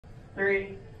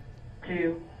3,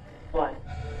 2, 1,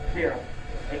 0.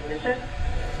 Ignition.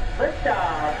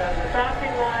 Liftoff of the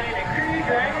Falcon 9 and Crew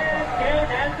Dragon. Go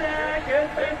NASA. Go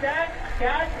SpaceX.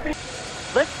 Godspeed.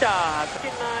 Liftoff.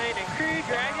 Falcon 9 and Crew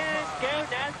Dragon. Go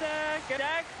NASA. Go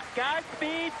SpaceX.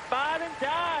 Godspeed, Bob and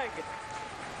Doug.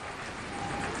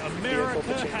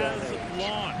 America has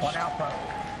launched.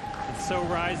 And so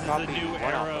rises a new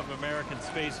era of American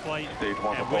spaceflight,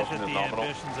 and with it the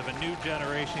ambitions of a new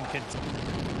generation continue.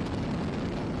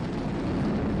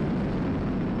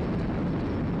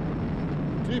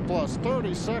 T plus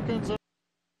 30 seconds.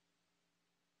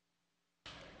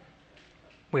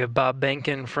 We have Bob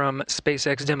Behnken from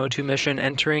SpaceX Demo 2 mission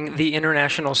entering the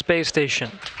International Space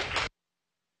Station.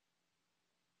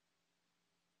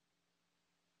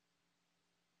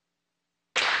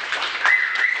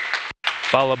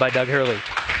 Followed by Doug Hurley.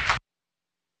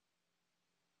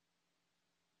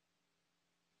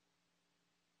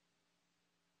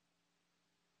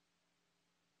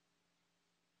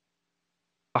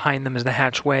 Behind them is the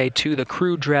hatchway to the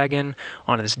Crew Dragon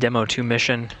on this Demo 2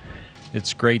 mission.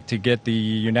 It's great to get the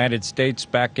United States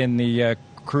back in the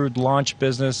crewed launch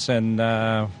business, and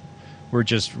we're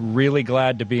just really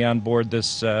glad to be on board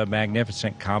this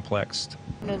magnificent complex.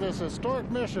 This historic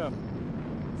mission.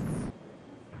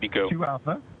 Pico. 2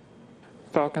 Alpha.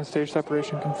 Falcon stage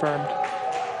separation confirmed.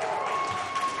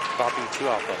 Copy, 2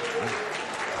 Alpha.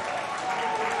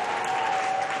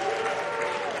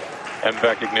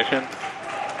 MVAC ignition.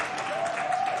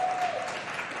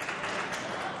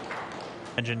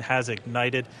 Engine has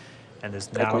ignited and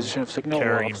is now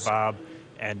carrying Bob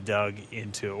and Doug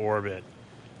into orbit.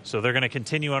 So they're going to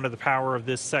continue under the power of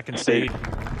this second stage.